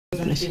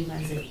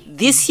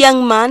This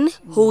young man,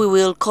 who we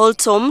will call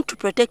Tom to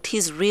protect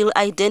his real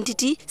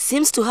identity,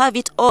 seems to have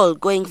it all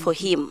going for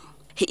him.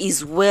 He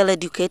is well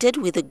educated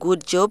with a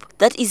good job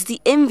that is the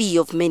envy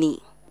of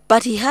many.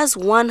 But he has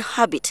one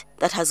habit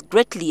that has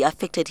greatly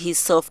affected his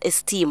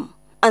self-esteem,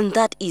 and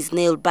that is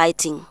nail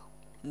biting.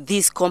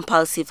 This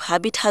compulsive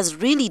habit has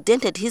really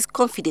dented his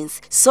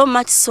confidence, so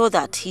much so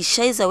that he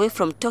shies away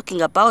from talking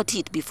about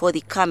it before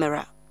the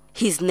camera.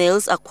 His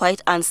nails are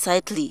quite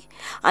unsightly,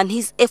 and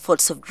his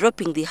efforts of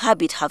dropping the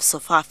habit have so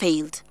far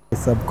failed. I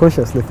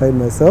subconsciously find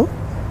myself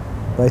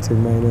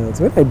biting my nails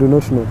when I do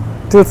not know.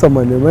 Till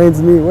someone reminds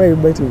me, why are you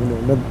biting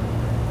my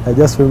nails? I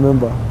just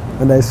remember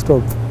and I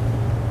stop.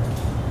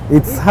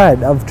 It's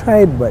hard, I've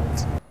tried, but...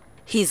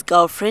 His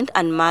girlfriend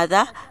and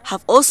mother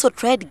have also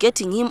tried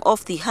getting him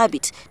off the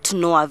habit to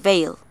no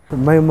avail.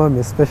 My mom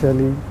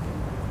especially,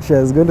 she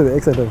has gone to the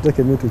extent of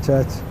taking me to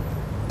church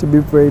to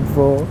be prayed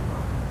for,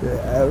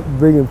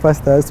 bringing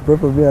pastors to pray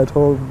for me at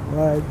home.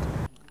 Right?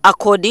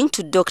 According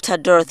to Dr.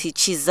 Dorothy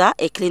Chiza,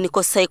 a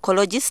clinical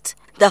psychologist,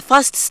 the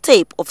first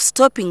step of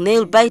stopping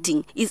nail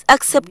biting is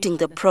accepting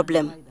the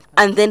problem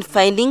and then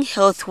finding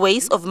health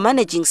ways of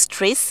managing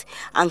stress,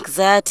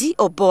 anxiety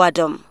or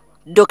boredom.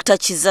 Dr.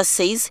 Chiza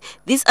says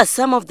these are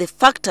some of the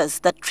factors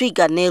that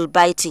trigger nail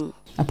biting.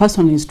 A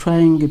person is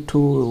trying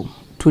to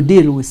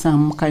deal with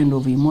some kind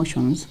of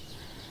emotions,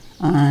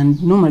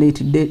 and normally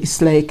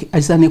it's like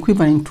it's an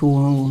equivalent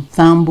to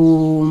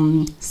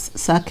thumb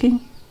sucking,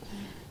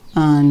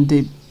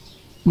 and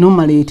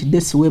normally it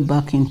dates way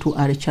back into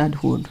early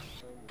childhood.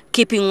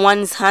 Keeping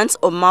one's hands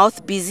or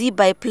mouth busy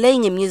by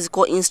playing a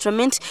musical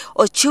instrument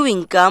or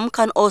chewing gum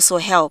can also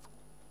help.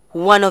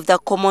 One of the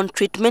common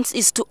treatments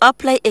is to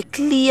apply a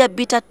clear,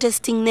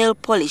 bitter-tasting nail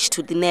polish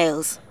to the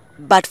nails.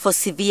 But for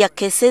severe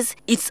cases,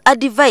 it's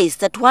advised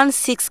that one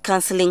seeks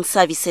counseling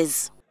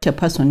services. A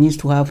person needs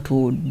to have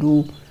to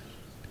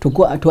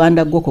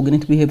undergo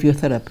cognitive behavior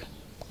therapy,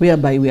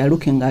 whereby we are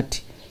looking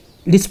at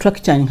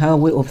restructuring our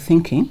way of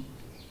thinking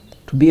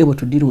to be able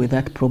to deal with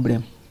that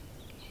problem.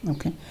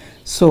 Okay,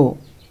 so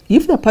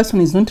if the person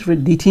is not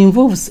ready, it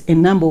involves a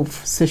number of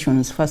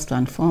sessions first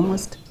and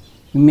foremost.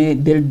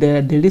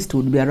 The list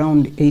would be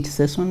around 8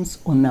 sessions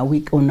on a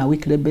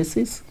weekly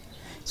basis,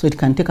 so it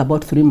can take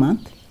about 3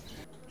 months.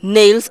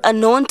 Nails are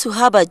known to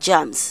harbor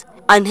germs,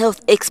 and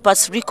health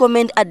experts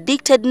recommend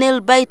addicted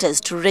nail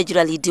biters to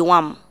regularly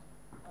deworm.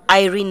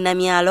 Irene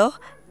Namyalo,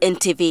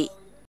 NTV.